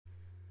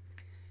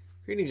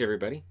Greetings,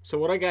 everybody. So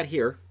what I got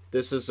here,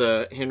 this is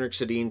a Henrik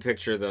Sedin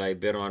picture that I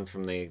bid on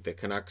from the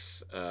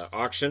Canucks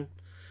auction,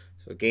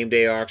 so game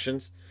day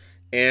auctions.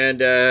 And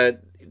the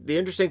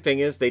interesting thing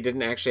is they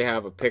didn't actually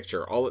have a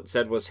picture. All it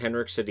said was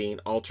Henrik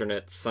Sedin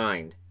alternate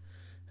signed.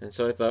 And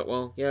so I thought,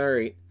 well, yeah, all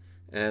right.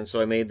 And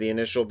so I made the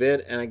initial bid,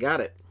 and I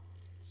got it.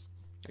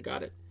 I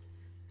got it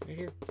right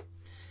here.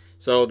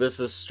 So this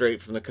is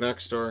straight from the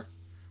Canucks store,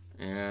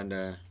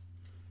 and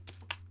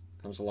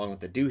comes along with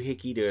the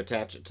doohickey to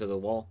attach it to the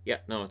wall. Yeah,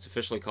 no, it's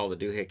officially called a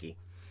doohickey.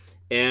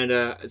 And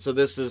so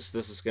this is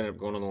going to end up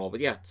going on the wall.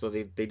 But yeah, so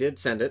they did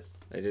send it.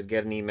 I did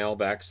get an email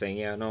back saying,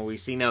 yeah, no, we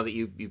see now that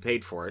you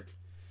paid for it.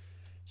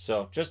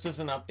 So just as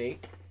an update.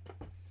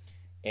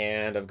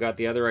 And I've got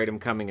the other item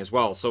coming as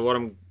well. So what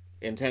I'm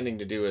intending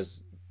to do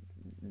is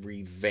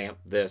revamp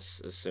this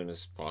as soon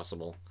as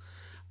possible.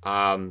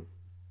 Because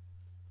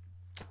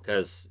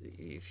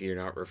if you're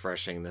not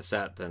refreshing the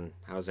set, then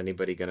how's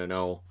anybody going to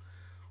know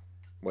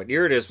what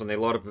year it is when they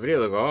load up a video?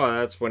 They go, oh,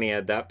 that's when he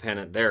had that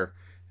pennant there.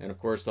 And of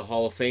course, the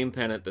Hall of Fame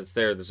pennant that's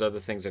there, there's other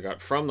things I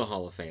got from the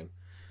Hall of Fame,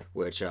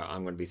 which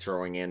I'm going to be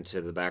throwing into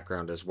the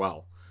background as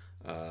well.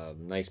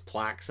 Nice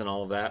plaques and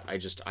all of that.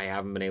 I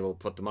haven't been able to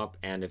put them up.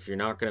 And if you're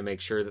not going to make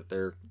sure that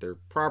they're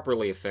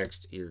properly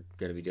affixed, you're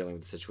going to be dealing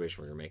with the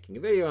situation where you're making a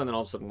video and then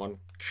all of a sudden one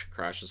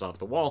crashes off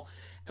the wall.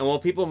 And while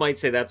people might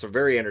say that's a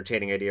very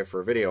entertaining idea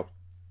for a video,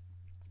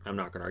 I'm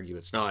not going to argue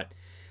it's not.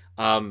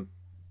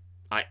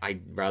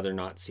 I'd rather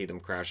not see them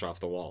crash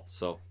off the wall.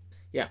 So,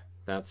 yeah,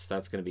 that's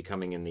going to be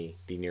coming in the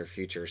near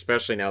future,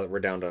 especially now that we're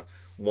down to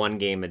one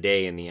game a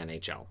day in the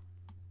NHL.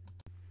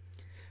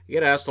 You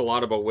get asked a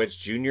lot about which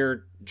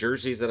junior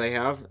jerseys that I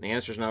have, and the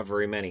answer is not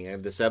very many. I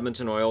have the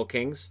Edmonton Oil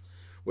Kings,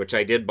 which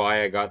I did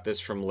buy. I got this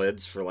from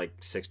Lids for like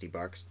 60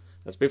 bucks.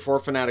 That's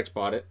before Fanatics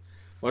bought it.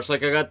 Much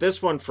like I got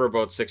this one for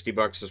about 60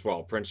 bucks as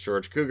well. Prince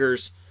George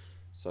Cougars.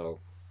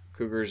 So,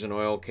 Cougars and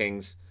Oil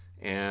Kings.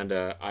 And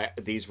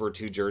these were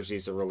two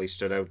jerseys that really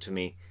stood out to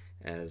me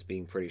as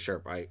being pretty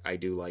sharp. I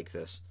do like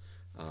this.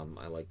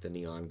 I like the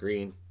neon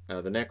green.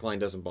 The neckline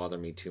doesn't bother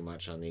me too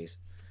much on these.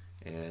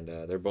 And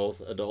they're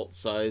both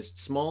adult-sized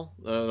small.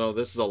 No,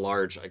 this is a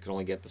large. I can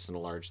only get this in a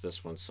large.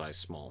 This one's size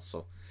small.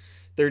 So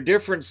they're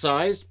different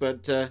sized,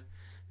 but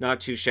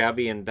not too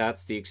shabby. And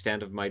that's the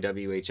extent of my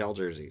WHL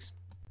jerseys.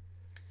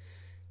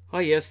 Oh,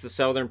 yes, the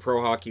Southern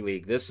Pro Hockey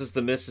League. This is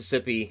the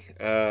Mississippi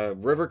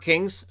River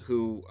Kings,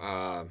 who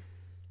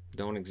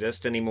don't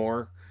exist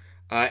anymore.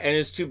 And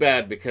it's too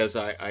bad because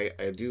I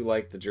do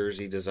like the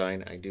jersey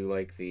design. I do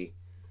like the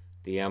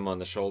M on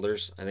the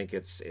shoulders. I think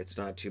it's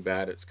not too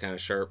bad. It's kind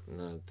of sharp.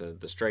 And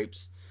the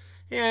stripes,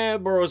 yeah,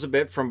 it borrows a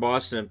bit from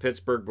Boston and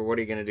Pittsburgh, but what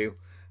are you going to do?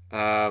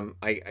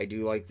 I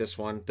do like this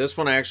one. This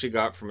one I actually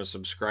got from a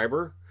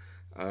subscriber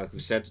who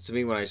sent it to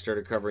me when I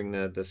started covering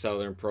the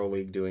Southern Pro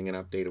League, doing an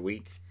update a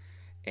week.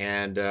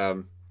 And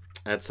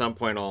at some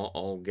point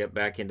I'll get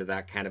back into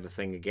that kind of a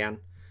thing again.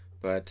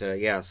 But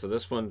yeah, so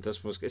this one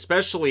was,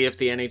 especially if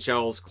the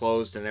NHL is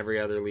closed and all the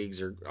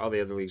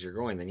other leagues are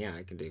going, then yeah,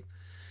 I can do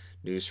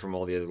news from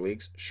all the other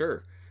leagues,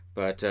 sure.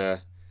 But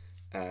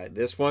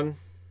this one,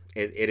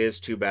 it is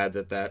too bad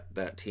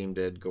that team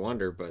did go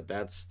under. But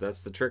that's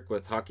the trick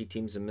with hockey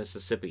teams in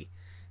Mississippi,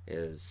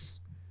 is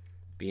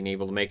being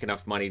able to make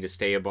enough money to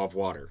stay above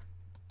water.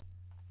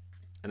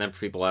 And then for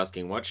people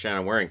asking, what's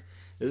Shannon wearing?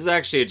 This is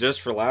actually a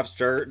Just for Laughs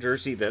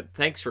jersey.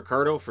 Thanks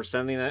Ricardo for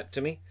sending that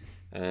to me.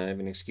 I have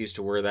an excuse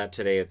to wear that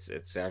today.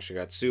 It's actually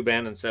got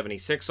Subban and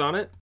 76 on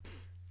it.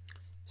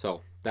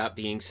 So, that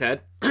being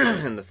said,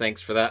 and the thanks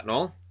for that and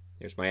all,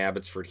 here's my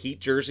Abbotsford Heat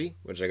jersey,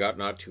 which I got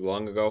not too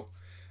long ago.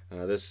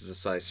 This is a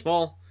size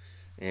small,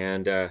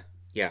 and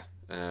yeah,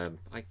 I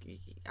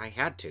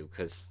had to,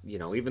 because, you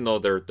know, even though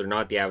they're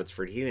not the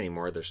Abbotsford Heat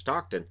anymore, they're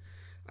Stockton,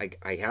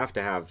 I have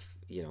to have,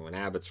 you know, an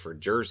Abbotsford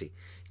jersey.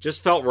 It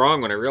just felt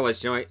wrong when I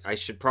realized, you know, I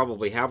should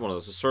probably have one of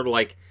those. It's sort of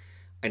like,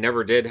 I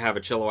never did have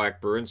a Chilliwack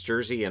Bruins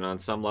jersey, and on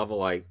some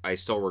level, I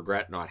still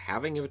regret not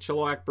having a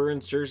Chilliwack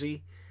Bruins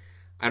jersey.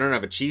 I don't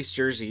have a Chiefs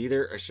jersey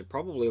either. I should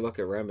probably look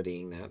at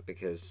remedying that,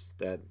 because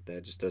that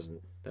just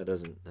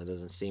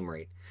doesn't seem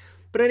right.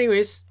 But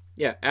anyways,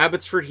 yeah,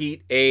 Abbotsford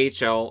Heat,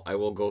 AHL. I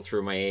will go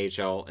through my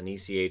AHL and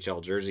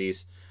ECHL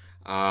jerseys,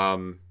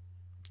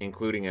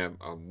 including a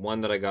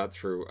one that I got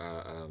through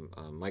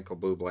Michael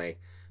Bublé.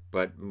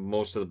 But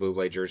most of the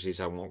Bublé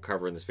jerseys I won't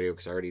cover in this video,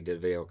 because I already did a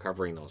video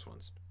covering those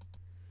ones.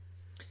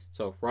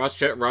 So,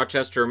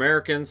 Rochester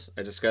Americans,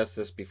 I discussed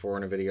this before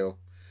in a video.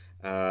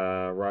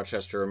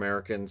 Rochester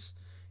Americans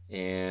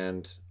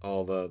and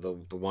all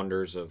the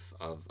wonders of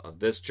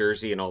this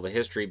jersey and all the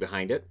history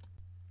behind it.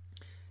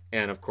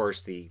 And, of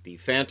course, the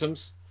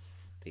Phantoms,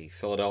 the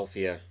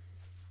Philadelphia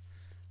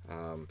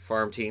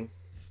farm team.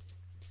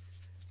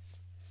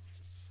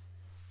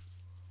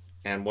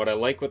 And what I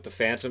like with the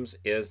Phantoms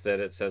is that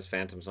it says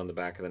Phantoms on the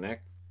back of the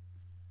neck.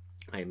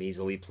 I am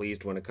easily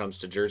pleased when it comes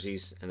to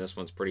jerseys, and this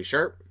one's pretty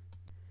sharp.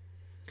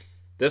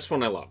 This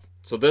one I love.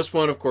 So this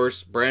one, of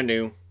course, brand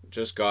new.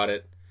 Just got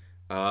it.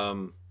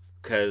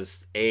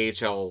 Because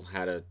AHL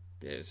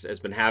has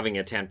been having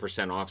a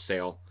 10% off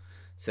sale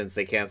since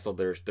they canceled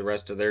the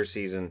rest of their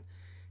season.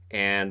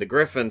 And the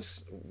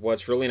Griffins,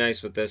 what's really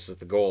nice with this is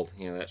the gold.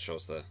 You know, that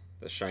shows the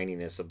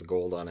shininess of the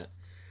gold on it.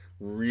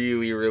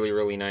 Really, really,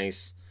 really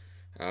nice.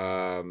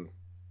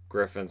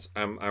 Griffins.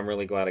 I'm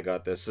really glad I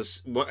got this.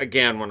 This,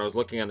 again, when I was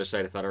looking on the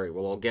site, I thought, all right,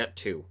 well, I'll get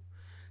two.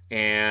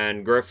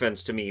 And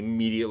Griffins to me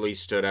immediately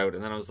stood out.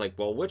 And then I was like,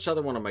 well, which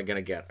other one am I going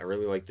to get? I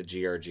really like the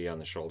GRG on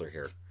the shoulder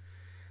here.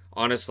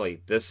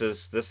 Honestly, this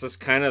is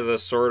kind of the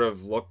sort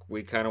of look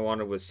we kind of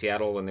wanted with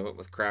Seattle when they went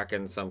with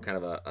Kraken, some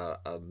kind of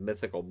a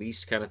mythical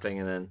beast kind of thing,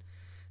 and then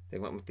they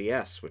went with the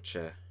S, which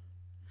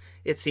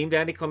it seemed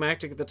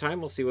anticlimactic at the time.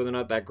 We'll see whether or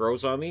not that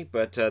grows on me,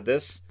 but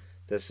this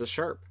is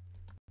sharp.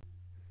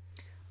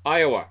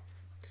 Iowa.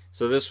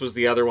 So this was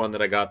the other one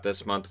that I got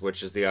this month,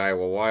 which is the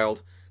Iowa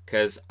Wild,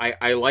 because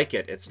I like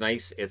it. It's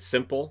nice. It's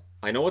simple.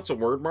 I know it's a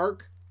word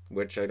mark,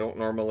 which I don't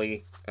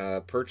normally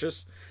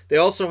purchase. They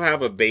also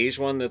have a beige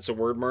one that's a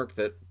word mark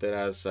that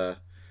has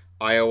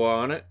Iowa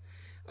on it,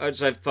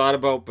 which I've thought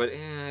about, but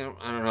I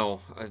don't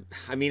know.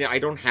 I mean, I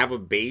don't have a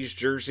beige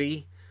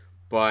jersey,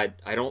 but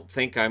I don't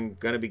think I'm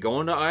going to be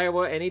going to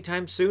Iowa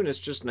anytime soon. It's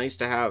just nice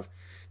to have.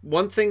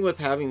 One thing with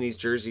having these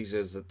jerseys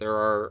is that there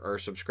are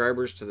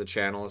subscribers to the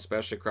channel,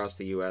 especially across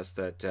the U.S.,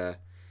 that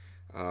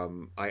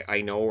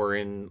I know are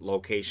in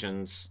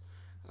locations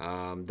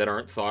that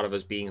aren't thought of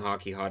as being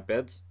hockey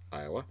hotbeds,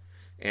 Iowa.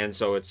 And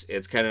so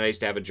it's kind of nice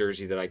to have a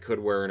jersey that I could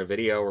wear in a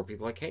video where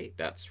people are like, hey,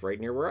 that's right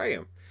near where I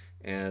am.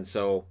 And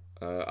so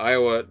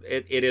Iowa,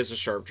 it is a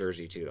sharp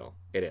jersey too, though.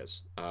 It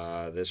is.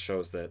 This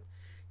shows that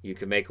you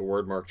can make a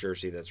word mark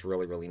jersey that's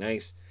really, really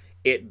nice.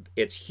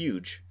 It's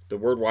huge. The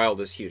word wild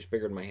is huge,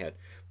 bigger than my head.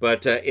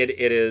 But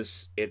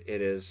it's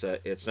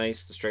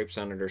nice. The stripes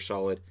on it are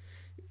solid.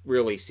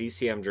 Really,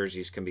 CCM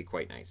jerseys can be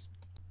quite nice.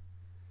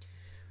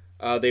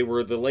 They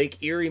were the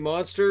Lake Erie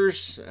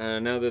Monsters.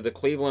 Now they're the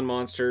Cleveland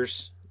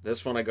Monsters.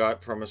 This one I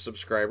got from a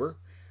subscriber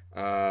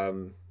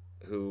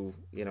who,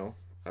 you know,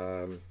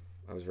 I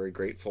was very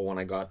grateful when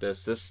I got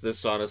this.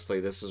 This honestly,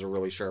 this is a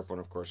really sharp one.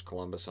 Of course,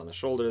 Columbus on the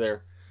shoulder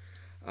there.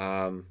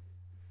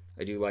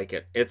 I do like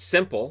it. It's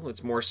simple.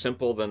 It's more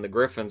simple than the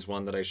Griffins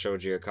one that I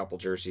showed you a couple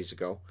jerseys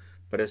ago.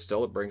 But it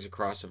brings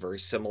across a very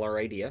similar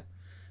idea.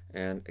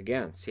 And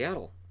again,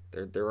 Seattle.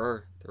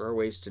 There are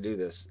ways to do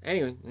this.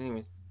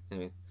 Anyway.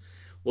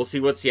 We'll see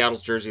what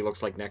Seattle's jersey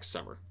looks like next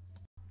summer.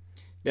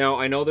 Now,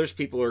 I know there's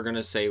people who are going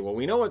to say, well,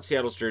 we know what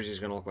Seattle's jersey is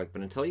going to look like,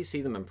 but until you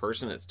see them in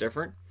person, it's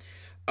different.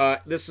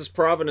 This is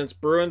Providence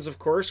Bruins, of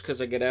course,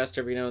 because I get asked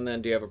every now and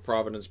then, do you have a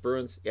Providence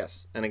Bruins?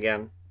 Yes. And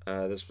again,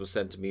 this was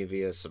sent to me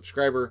via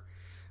subscriber.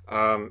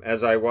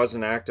 As I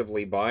wasn't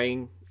actively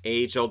buying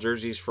AHL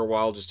jerseys for a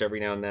while, just every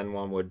now and then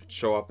one would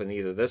show up in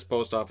either this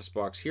post office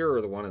box here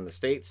or the one in the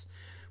States,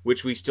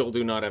 which we still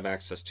do not have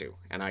access to.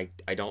 And I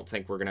don't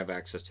think we're going to have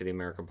access to the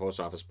American post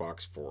office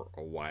box for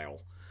a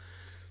while.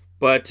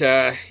 But,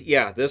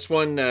 yeah, this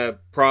one,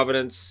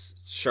 Providence,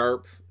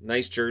 sharp,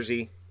 nice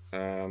jersey.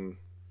 And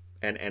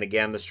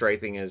again, the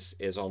striping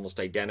is almost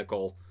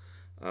identical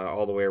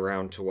all the way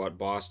around to what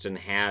Boston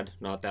had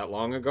not that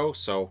long ago.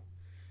 So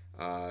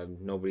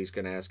nobody's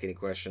going to ask any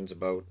questions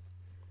about,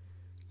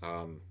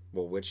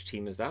 well, which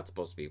team is that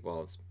supposed to be?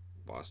 Well, it's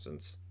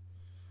Boston's.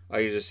 I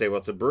usually say, well,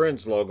 it's a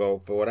Bruins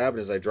logo, but what happened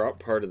is I dropped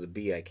part of the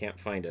B. I can't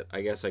find it. I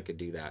guess I could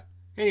do that.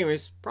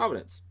 Anyways,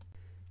 Providence.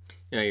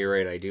 Yeah, you're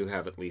right. I do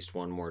have at least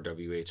one more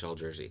WHL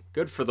jersey.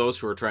 Good for those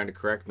who are trying to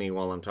correct me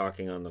while I'm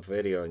talking on the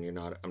video and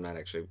I'm not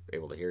actually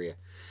able to hear you.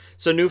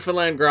 So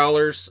Newfoundland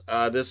Growlers.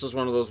 This is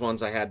one of those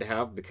ones I had to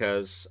have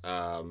because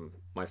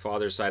my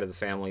father's side of the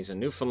family's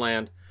in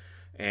Newfoundland,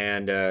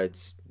 and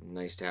it's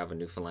nice to have a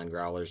Newfoundland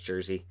Growlers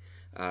jersey.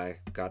 I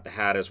got the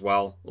hat as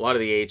well. A lot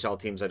of the AHL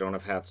teams I don't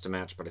have hats to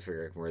match, but I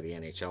figure I can wear the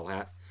NHL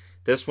hat.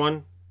 This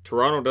one,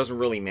 Toronto doesn't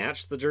really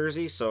match the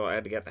jersey, so I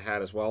had to get the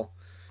hat as well.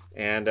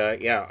 And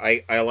yeah,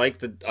 I like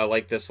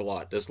this a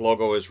lot. This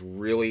logo is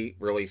really,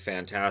 really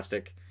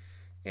fantastic.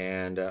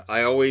 And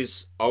I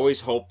always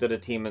hope that a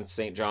team in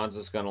St. John's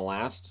is going to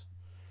last.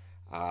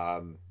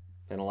 And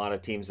a lot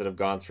of teams that have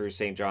gone through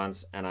St.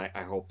 John's, and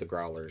I hope the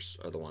Growlers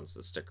are the ones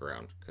that stick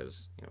around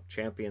because, you know,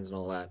 champions and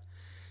all that.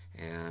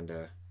 And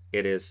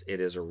it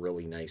is a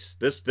really nice.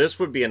 This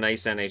would be a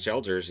nice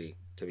NHL jersey,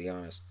 to be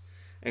honest.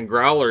 And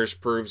Growlers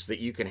proves that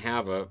you can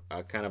have a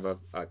kind of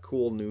a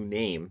cool new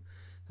name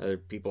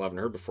that people haven't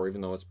heard before,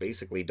 even though it's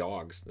basically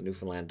dogs, the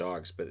Newfoundland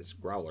dogs, but it's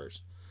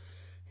Growlers.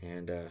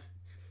 And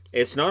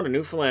it's not a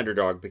Newfoundlander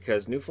dog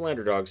because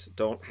Newfoundlander dogs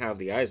don't have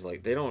the eyes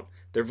like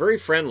they're very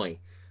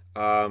friendly.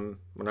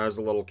 When I was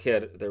a little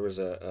kid, there was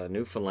a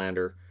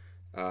Newfoundlander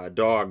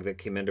dog that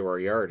came into our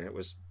yard, and it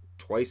was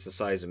twice the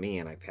size of me,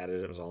 and I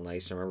petted it. It was all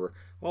nice. I remember,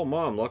 oh,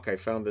 Mom, look, I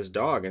found this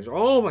dog. And she,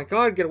 oh, my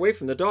God, get away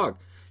from the dog.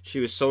 She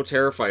was so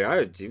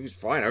terrified. He was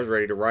fine. I was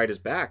ready to ride his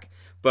back.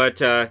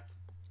 But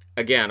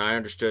again, I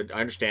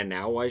understand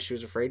now why she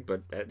was afraid,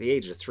 but at the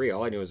age of 3,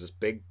 all I knew was this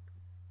big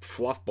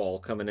fluff ball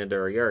coming into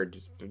our yard,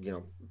 just, you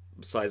know,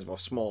 the size of a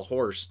small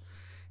horse,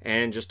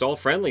 and just all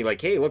friendly,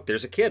 like, hey, look,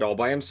 there's a kid all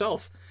by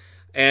himself.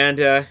 And,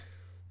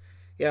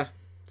 yeah,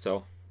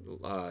 so,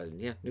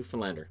 yeah,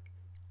 Newfoundlander.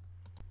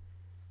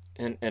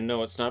 And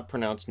no, it's not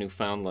pronounced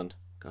Newfoundland.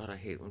 God, I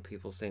hate when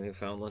people say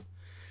Newfoundland.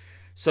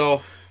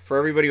 So, for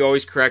everybody who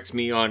always corrects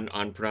me on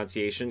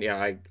pronunciation,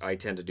 yeah, I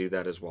tend to do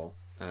that as well.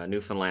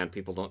 Newfoundland,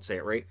 people don't say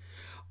it right.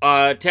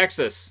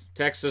 Texas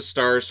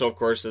Stars. So, of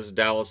course, this is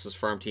Dallas's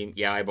farm team.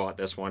 Yeah, I bought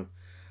this one.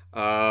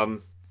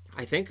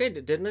 I think I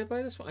did. Didn't I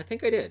buy this one? I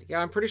think I did. Yeah,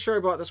 I'm pretty sure I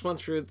bought this one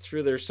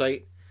through their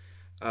site.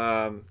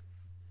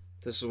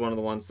 This is one of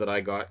the ones that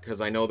I got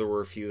because I know there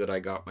were a few that I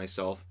got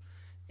myself.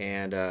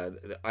 And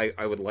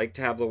I would like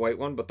to have the white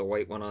one, but the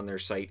white one on their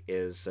site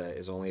is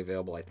only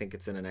available. I think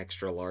it's in an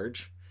extra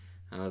large.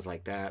 I was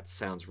like, that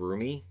sounds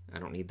roomy. I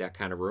don't need that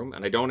kind of room,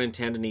 and I don't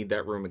intend to need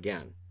that room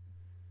again,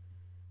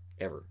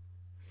 ever.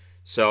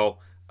 So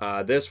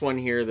this one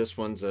here, this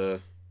one's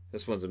a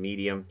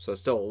medium, so it's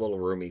still a little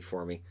roomy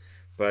for me.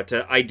 But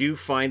I do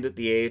find that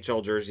the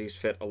AHL jerseys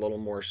fit a little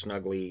more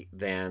snugly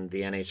than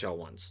the NHL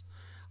ones.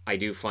 I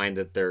do find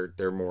that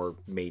they're more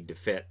made to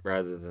fit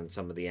rather than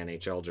some of the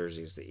NHL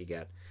jerseys that you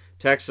get.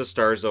 Texas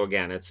Stars, though,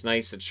 again, it's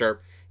nice, it's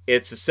sharp.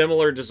 It's a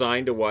similar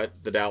design to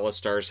what the Dallas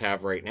Stars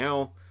have right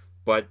now,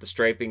 but the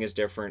striping is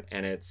different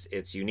and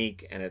it's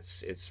unique and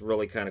it's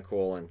really kind of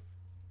cool. And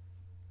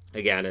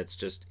again,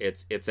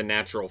 it's a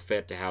natural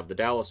fit to have the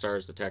Dallas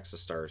Stars, the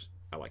Texas Stars.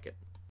 I like it.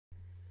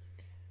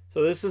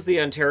 So this is the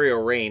Ontario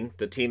Reign,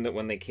 the team that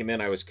when they came in,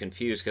 I was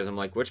confused because I'm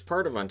like, which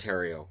part of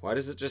Ontario? Why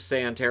does it just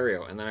say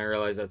Ontario? And then I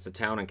realized that's a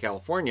town in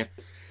California.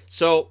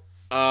 So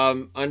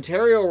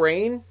Ontario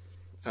Reign,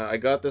 I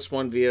got this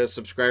one via a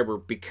subscriber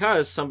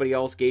because somebody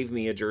else gave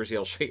me a jersey.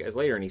 I'll show you guys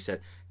later. And he said,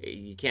 hey,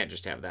 you can't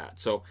just have that.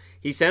 So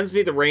he sends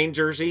me the Reign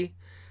jersey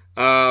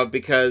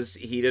because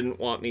he didn't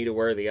want me to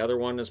wear the other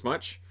one as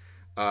much.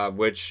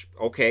 Which,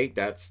 okay,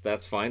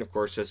 that's fine. Of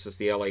course, this is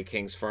the LA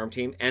Kings farm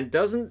team. And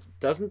doesn't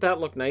that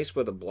look nice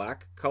with a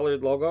black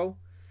colored logo?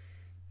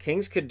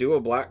 Kings could do a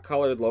black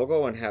colored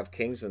logo and have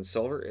Kings in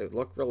silver. It would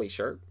look really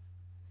sharp.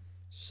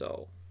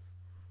 So,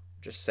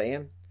 just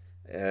saying.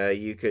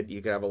 You could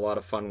have a lot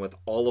of fun with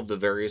all of the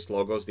various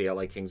logos the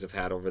LA Kings have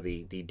had over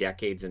the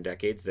decades and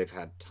decades. They've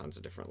had tons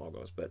of different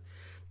logos. But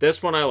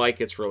this one I like.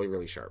 It's really,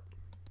 really sharp.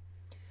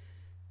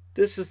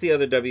 This is the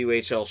other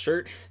WHL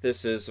shirt.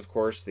 This is, of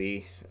course,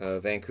 the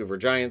Vancouver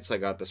Giants. I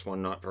got this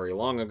one not very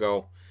long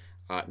ago.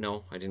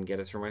 No, I didn't get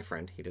it through my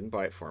friend. He didn't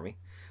buy it for me.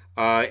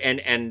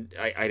 And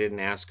I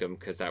didn't ask him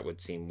because that would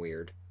seem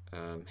weird.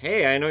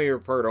 Hey, I know you're a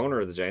part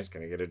owner of the Giants.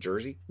 Can I get a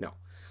jersey? No.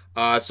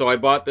 So I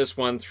bought this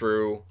one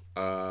through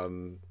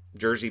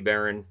Jersey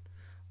Baron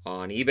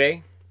on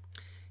eBay.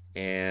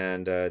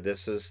 And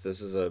this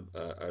is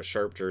a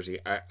sharp jersey.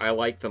 I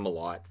like them a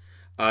lot.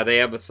 They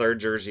have a third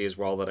jersey as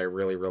well that I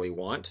really, really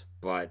want,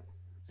 but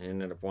I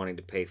ended up wanting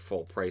to pay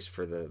full price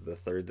for the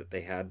third that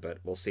they had, but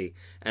we'll see.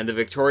 And the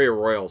Victoria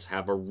Royals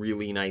have a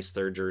really nice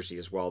third jersey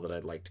as well that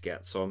I'd like to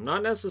get. So I'm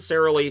not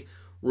necessarily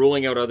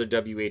ruling out other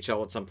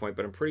WHL at some point,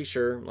 but I'm pretty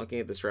sure, looking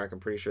at this rack,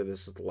 I'm pretty sure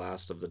this is the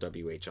last of the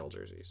WHL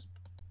jerseys.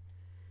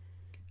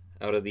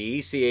 Out of the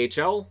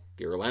ECHL,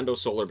 the Orlando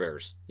Solar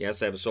Bears.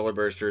 Yes, I have a Solar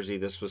Bears jersey.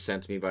 This was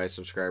sent to me by a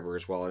subscriber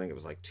as well. I think it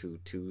was like two,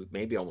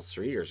 maybe almost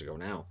 3 years ago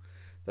now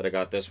that I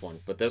got this one.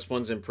 But this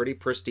one's in pretty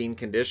pristine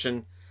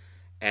condition.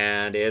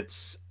 And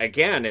it's,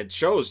 again, it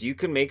shows you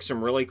can make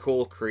some really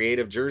cool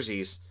creative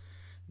jerseys.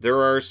 There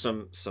are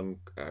some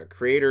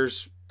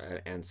creators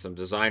and some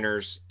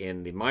designers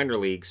in the minor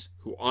leagues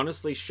who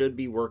honestly should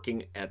be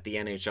working at the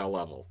NHL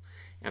level.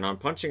 And on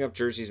punching up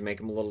jerseys, make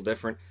them a little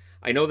different.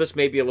 I know this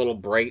may be a little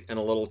bright and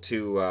a little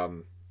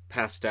too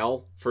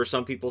pastel for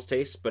some people's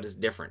tastes, but it's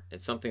different.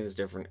 It's something that's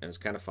different and it's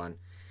kind of fun.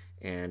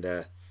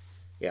 And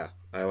yeah,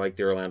 I like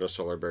the Orlando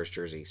Solar Bears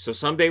jersey. So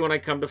someday when I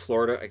come to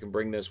Florida, I can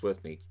bring this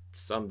with me.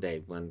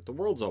 Someday when the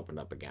world's opened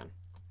up again.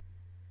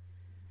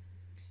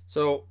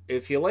 So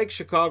if you like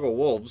Chicago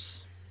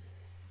Wolves,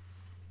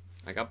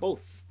 I got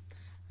both.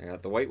 I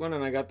got the white one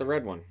and I got the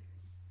red one.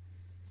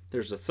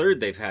 There's a third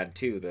they've had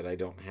too that I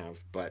don't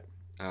have, but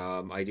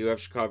I do have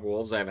Chicago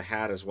Wolves. I have a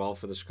hat as well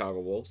for the Chicago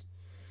Wolves.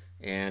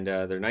 And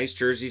they're nice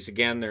jerseys.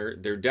 Again,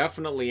 they're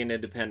definitely an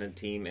independent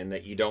team in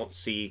that you don't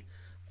see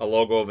a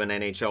logo of an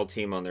NHL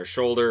team on their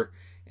shoulder.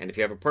 And if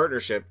you have a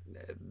partnership,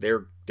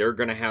 they're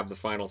going to have the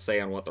final say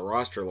on what the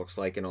roster looks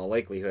like in all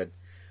likelihood.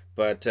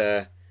 But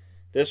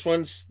this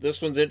one's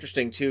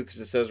interesting too because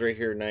it says right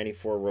here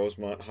 94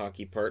 Rosemont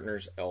Hockey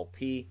Partners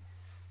LP.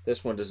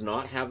 This one does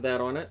not have that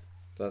on it.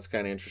 So that's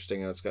kind of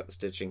interesting. It's got the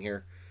stitching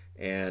here.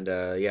 And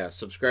yeah,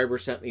 subscriber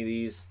sent me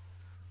these.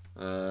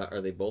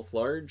 Are they both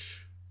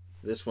large?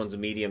 This one's a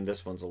medium,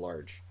 this one's a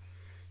large.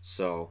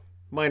 So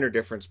minor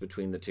difference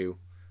between the two.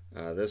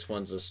 This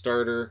one's a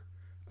starter.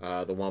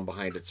 The one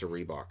behind it's a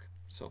Reebok.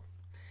 So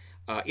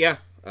yeah,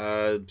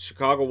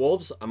 Chicago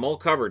Wolves, I'm all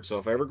covered. So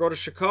if I ever go to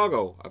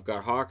Chicago, I've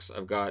got Hawks,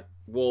 I've got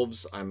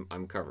Wolves,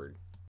 I'm covered.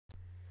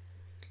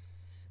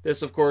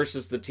 This, of course,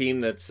 is the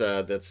team that's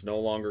no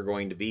longer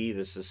going to be.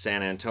 This is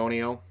San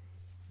Antonio.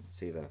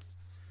 See the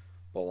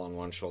bull on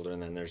one shoulder,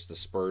 and then there's the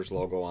Spurs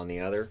logo on the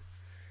other.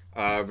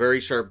 Very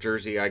sharp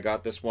jersey. I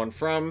got this one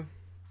from,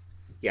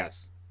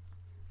 yes.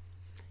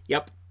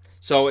 Yep.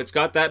 So it's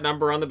got that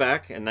number on the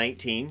back and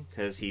 19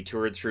 because he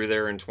toured through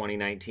there in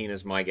 2019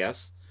 is my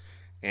guess.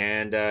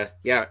 And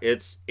yeah,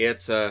 it's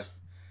a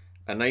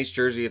nice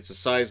jersey. It's a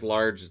size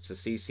large. It's a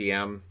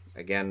CCM.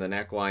 Again, the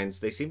necklines,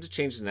 they seem to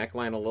change the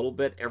neckline a little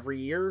bit every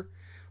year,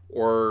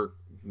 or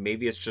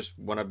maybe it's just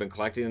when I've been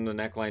collecting them,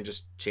 the neckline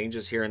just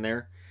changes here and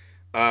there.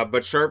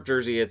 But sharp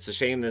jersey, it's a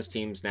shame this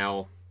team's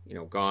now,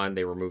 gone.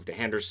 They were moved to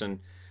Henderson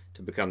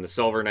to become the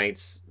Silver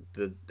Knights.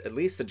 At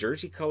least the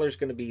jersey color is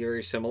going to be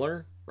very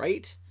similar,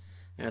 right?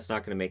 And it's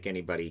not going to make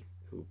anybody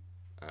who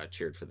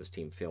cheered for this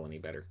team feel any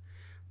better.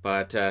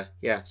 But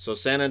yeah, so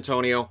San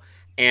Antonio.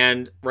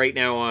 And right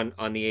now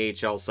on the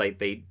AHL site,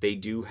 they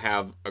do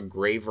have a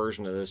gray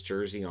version of this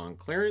jersey on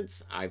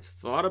clearance. I've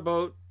thought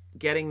about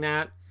getting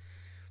that.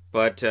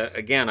 But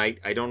again,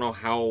 I don't know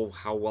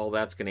how well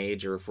that's going to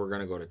age or if we're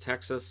going to go to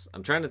Texas.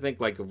 I'm trying to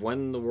think like of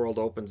when the world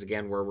opens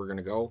again where we're going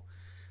to go.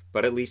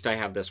 But at least I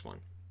have this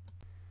one.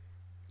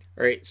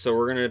 All right, so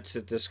we're going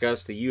to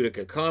discuss the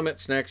Utica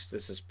Comets next.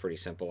 This is pretty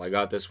simple. I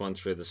got this one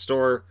through the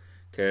store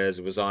because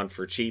it was on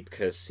for cheap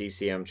because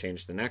CCM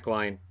changed the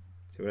neckline.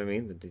 See what I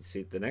mean?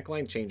 The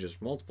neckline changes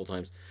multiple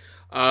times.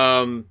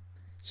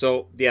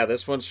 So, yeah,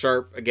 this one's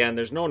sharp. Again,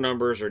 there's no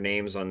numbers or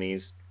names on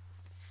these.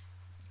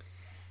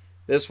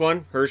 This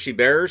one, Hershey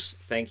Bears.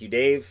 Thank you,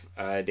 Dave.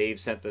 Dave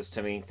sent this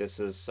to me. This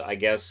is, I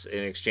guess,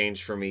 in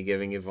exchange for me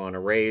giving Yvonne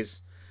a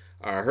raise.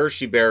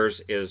 Hershey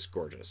Bears is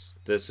gorgeous.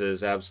 This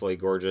is absolutely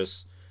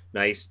gorgeous.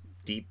 Nice,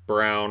 deep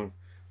brown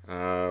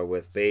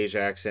with beige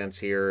accents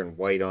here and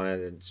white on it.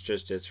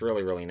 It's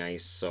really, really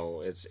nice.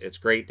 So it's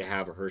great to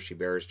have a Hershey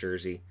Bears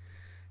jersey.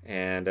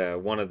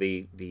 And one of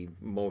the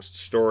most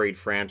storied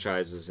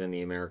franchises in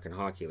the American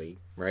Hockey League,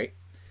 right?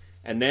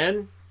 And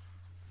then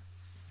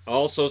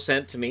also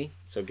sent to me,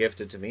 so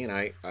gifted to me, and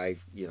I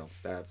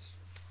that's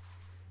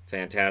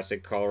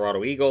fantastic.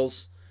 Colorado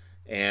Eagles,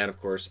 and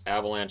of course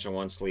Avalanche on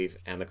one sleeve,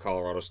 and the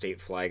Colorado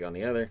State flag on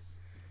the other,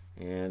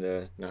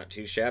 and not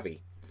too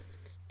shabby.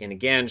 And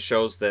again,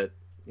 shows that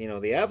the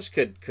Avs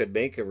could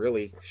make a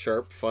really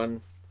sharp,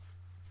 fun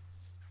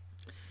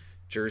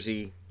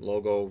jersey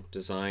logo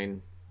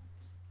design.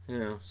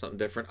 Something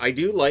different. I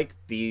do like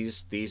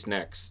these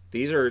necks.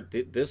 These are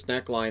this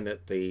neckline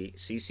that the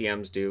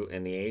CCMs do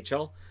in the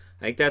AHL.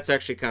 I think that's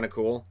actually kind of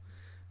cool.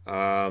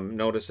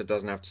 Notice it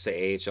doesn't have to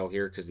say AHL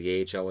here because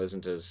the AHL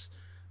isn't as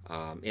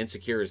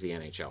insecure as the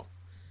NHL.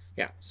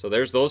 Yeah, so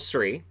there's those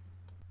three.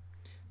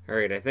 All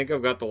right, I think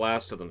I've got the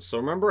last of them. So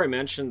remember I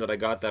mentioned that I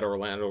got that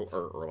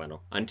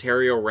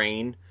Ontario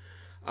Reign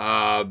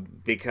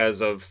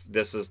because of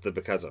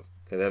because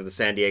I have the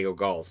San Diego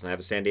Gulls, and I have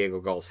a San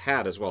Diego Gulls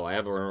hat as well. I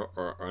have an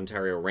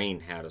Ontario Reign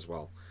hat as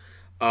well.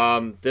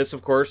 This,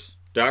 of course,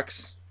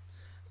 Ducks.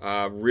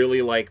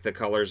 Really like the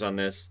colors on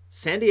this.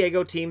 San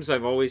Diego teams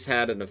I've always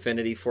had an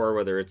affinity for,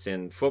 whether it's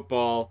in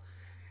football,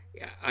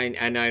 and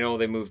I know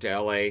they moved to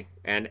LA,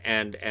 and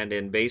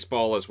in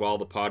baseball as well.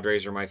 The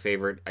Padres are my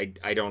favorite.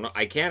 I don't know.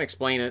 I can't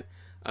explain it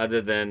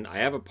other than I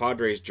have a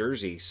Padres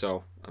jersey,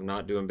 so I'm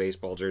not doing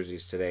baseball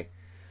jerseys today.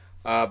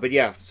 But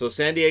yeah, so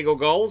San Diego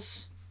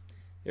Gulls.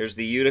 There's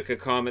the Utica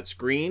Comets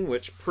green,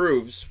 which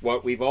proves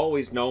what we've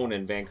always known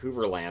in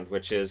Vancouver land,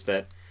 which is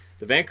that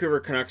the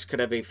Vancouver Canucks could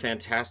have a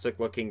fantastic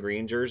looking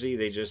green jersey.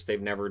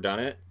 They've never done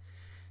it,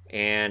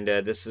 and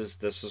this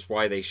is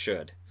why they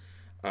should.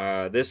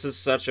 This is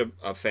such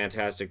a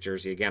fantastic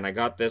jersey. Again, I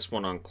got this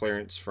one on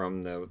clearance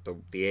from the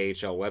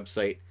AHL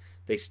website.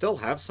 They still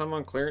have some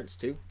on clearance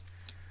too.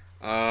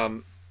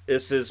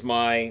 This is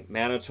my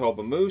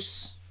Manitoba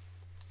Moose.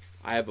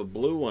 I have a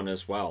blue one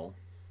as well,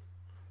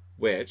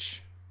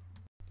 which...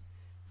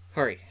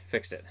 All right,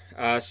 fixed it.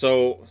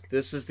 So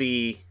this is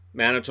the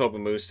Manitoba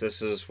Moose.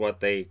 This is what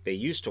they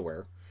used to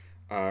wear.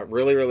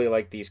 Really, really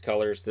like these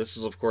colors. This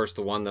is, of course,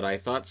 the one that I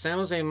thought San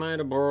Jose might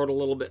have borrowed a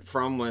little bit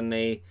from when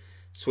they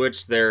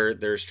switched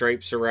their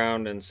stripes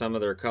around and some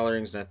of their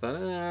colorings. And I thought,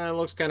 it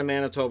looks kind of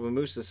Manitoba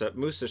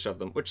moosish of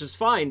them, which is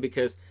fine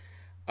because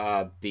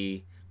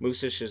the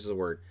moosish is the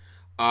word.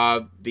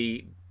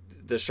 The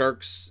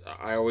Sharks,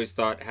 I always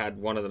thought, had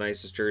one of the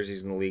nicest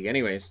jerseys in the league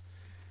anyways.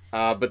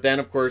 But then,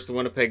 of course, the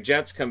Winnipeg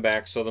Jets come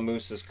back, so the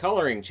Moose's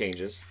coloring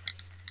changes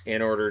in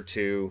order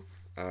to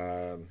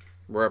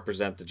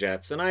represent the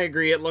Jets. And I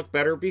agree, it looked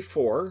better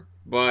before,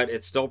 but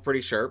it's still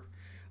pretty sharp.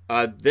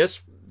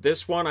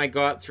 This one I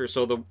got through,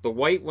 so the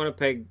white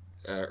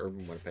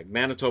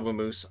Manitoba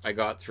Moose I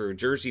got through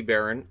Jersey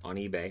Baron on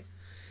eBay.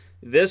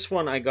 This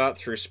one I got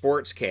through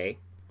SportsK.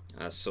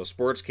 So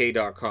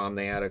SportsK.com,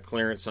 they had a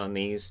clearance on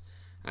these.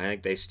 I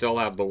think they still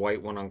have the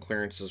white one on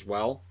clearance as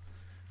well.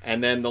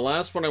 And then the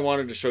last one I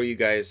wanted to show you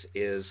guys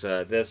is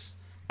this.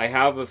 I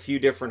have a few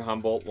different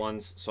Humboldt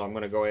ones, so I'm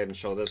going to go ahead and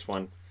show this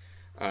one.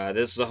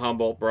 This is a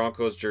Humboldt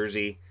Broncos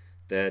jersey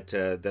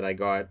that I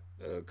got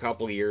a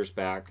couple of years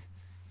back.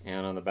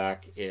 And on the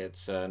back,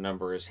 its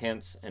number is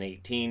Hintz and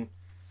 18.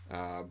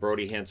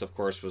 Brody Hintz, of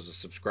course, was a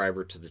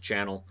subscriber to the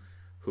channel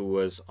who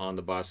was on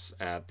the bus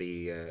at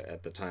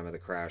the time of the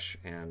crash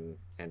and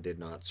did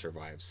not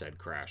survive said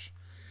crash.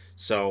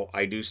 So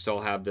I do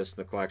still have this in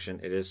the collection.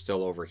 It is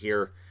still over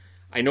here.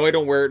 I know I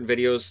don't wear it in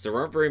videos. There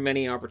aren't very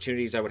many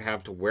opportunities I would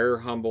have to wear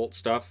Humboldt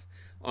stuff.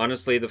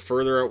 Honestly, the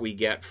further out we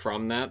get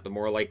from that, the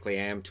more likely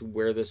I am to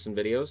wear this in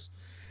videos.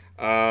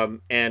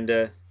 And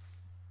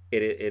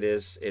it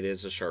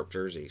is a sharp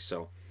jersey.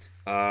 So,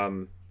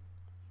 and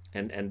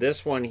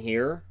this one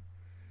here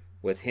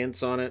with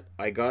hints on it,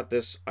 I got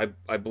this.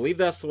 I believe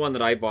that's the one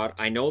that I bought.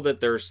 I know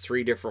that there's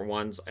 3 different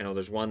ones. I know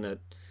there's one that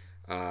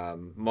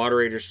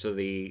moderators to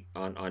the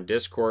on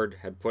Discord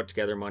had put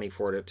together money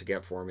for it to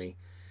get for me,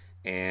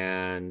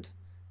 and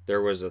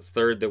there was a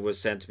third that was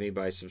sent to me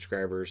by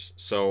subscribers.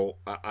 So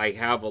I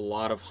have a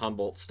lot of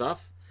Humboldt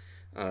stuff,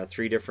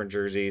 3 different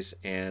jerseys,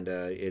 and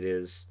it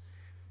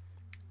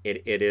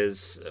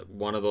is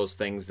one of those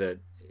things that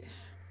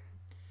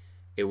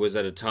it was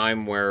at a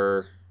time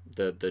where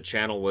the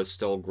channel was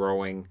still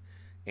growing,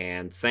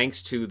 and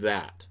thanks to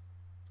that,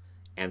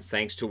 and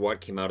thanks to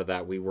what came out of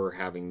that, we were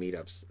having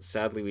meetups.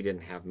 Sadly, we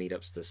didn't have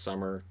meetups this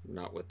summer,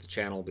 not with the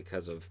channel,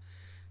 because of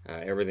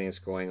everything that's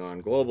going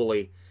on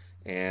globally,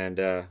 and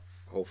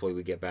hopefully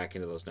we get back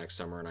into those next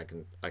summer, and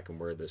I can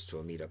wear this to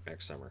a meetup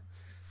next summer.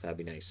 That'd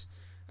be nice.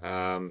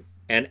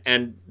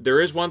 And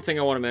there is one thing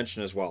I want to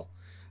mention as well.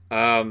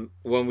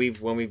 When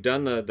we've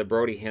done the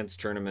Brody Hints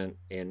tournament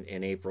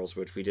in April's,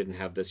 which we didn't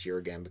have this year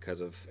again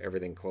because of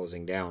everything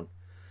closing down,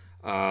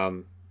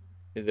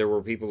 there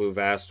were people who've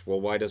asked, well,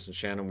 why doesn't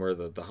Shannon wear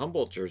the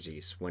Humboldt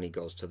jerseys when he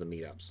goes to the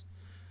meetups?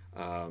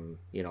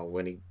 You know,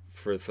 when he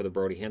for the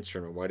Brody Hints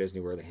tournament, why doesn't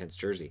he wear the Hints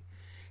jersey?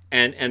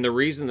 And the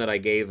reason that I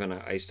gave, and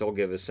I still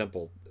give, is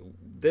simple.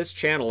 This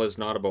channel is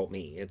not about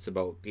me. It's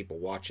about people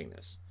watching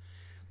this.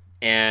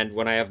 And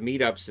when I have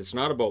meetups, it's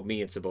not about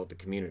me, it's about the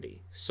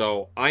community.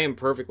 So I am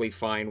perfectly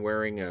fine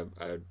wearing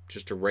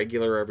just a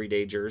regular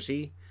everyday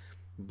jersey,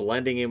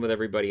 blending in with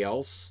everybody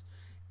else,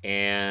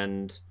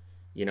 and,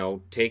 you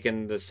know,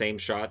 taking the same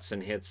shots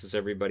and hits as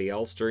everybody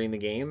else during the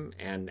game,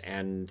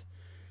 and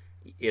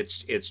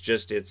it's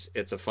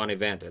a fun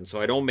event. And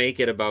so I don't make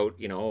it about,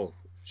 you know, oh,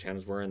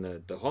 Shannon's wearing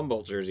the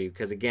Humboldt jersey,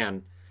 because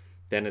again,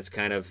 then it's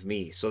kind of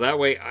me. So that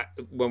way,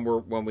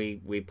 when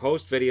we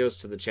post videos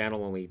to the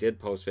channel, when we did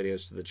post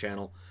videos to the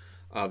channel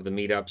of the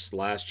meetups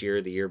last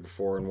year, the year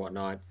before, and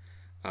whatnot,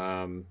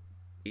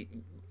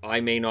 I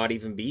may not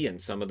even be in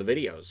some of the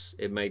videos.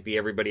 It might be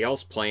everybody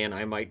else playing.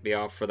 I might be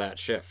off for that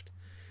shift.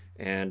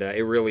 And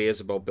it really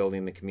is about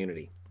building the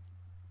community.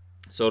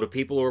 So to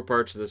people who are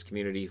parts of this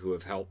community who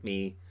have helped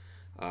me,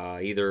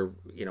 either,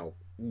 you know,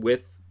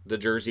 with the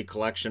jersey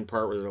collection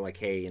part, where they're like,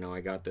 hey, you know,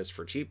 I got this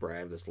for cheap, or I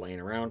have this laying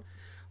around,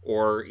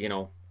 or, you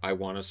know, I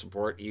want to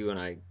support you,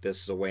 and this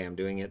is the way I'm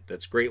doing it.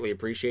 That's greatly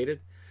appreciated.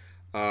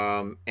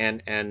 It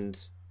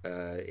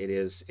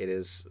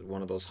is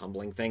one of those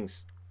humbling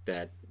things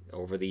that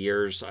over the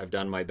years I've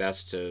done my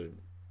best to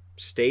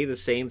stay the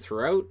same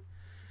throughout,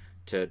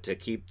 to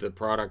keep the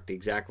product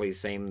exactly the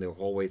same the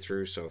whole way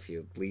through. So if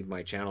you leave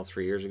my channel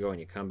 3 years ago and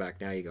you come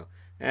back now, you go,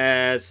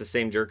 it's the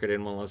same jerk I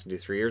didn't want to listen to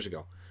 3 years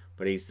ago,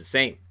 but he's the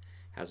same,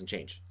 hasn't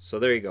changed. So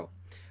there you go.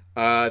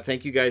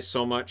 Thank you guys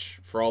so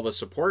much for all the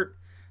support.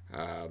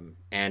 And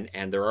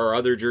there are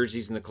other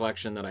jerseys in the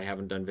collection that I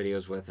haven't done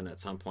videos with, and at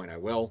some point I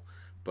will.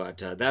 But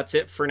that's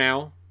it for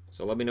now.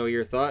 So let me know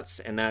your thoughts.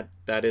 And that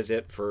is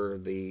it for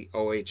the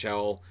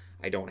OHL.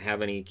 I don't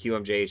have any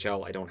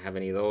QMJHL. I don't have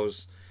any of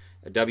those.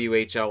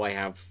 WHL, I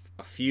have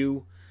a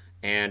few,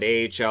 and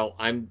AHL,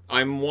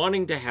 I'm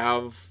wanting to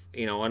have,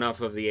 you know,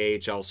 enough of the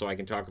AHL so I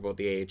can talk about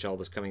the AHL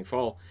this coming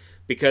fall,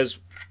 because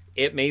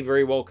it may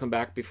very well come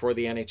back before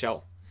the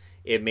NHL.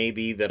 It may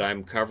be that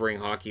I'm covering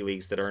hockey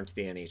leagues that aren't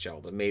the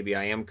NHL. That maybe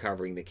I am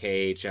covering the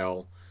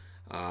KHL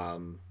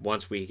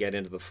once we get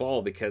into the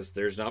fall, because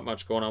there's not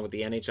much going on with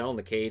the NHL and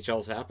the KHL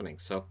is happening.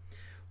 So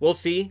we'll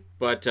see.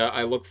 But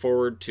I look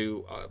forward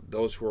to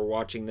those who are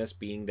watching this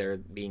being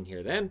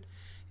here then.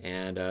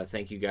 And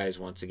thank you guys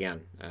once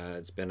again.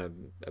 It's been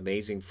an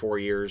amazing 4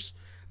 years.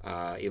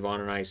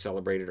 Yvonne and I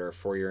celebrated our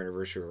 4-year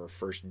anniversary of our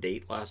first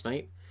date last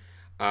night.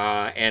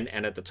 And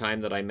at the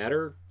time that I met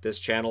her, this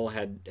channel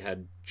had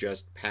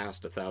just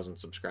passed 1,000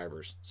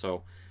 subscribers.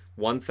 So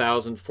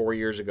 1,000 4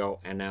 years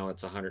ago, and now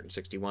it's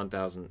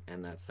 161,000,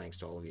 and that's thanks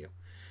to all of you.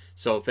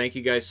 So thank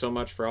you guys so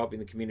much for helping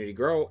the community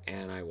grow,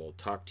 and I will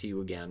talk to you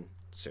again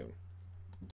soon.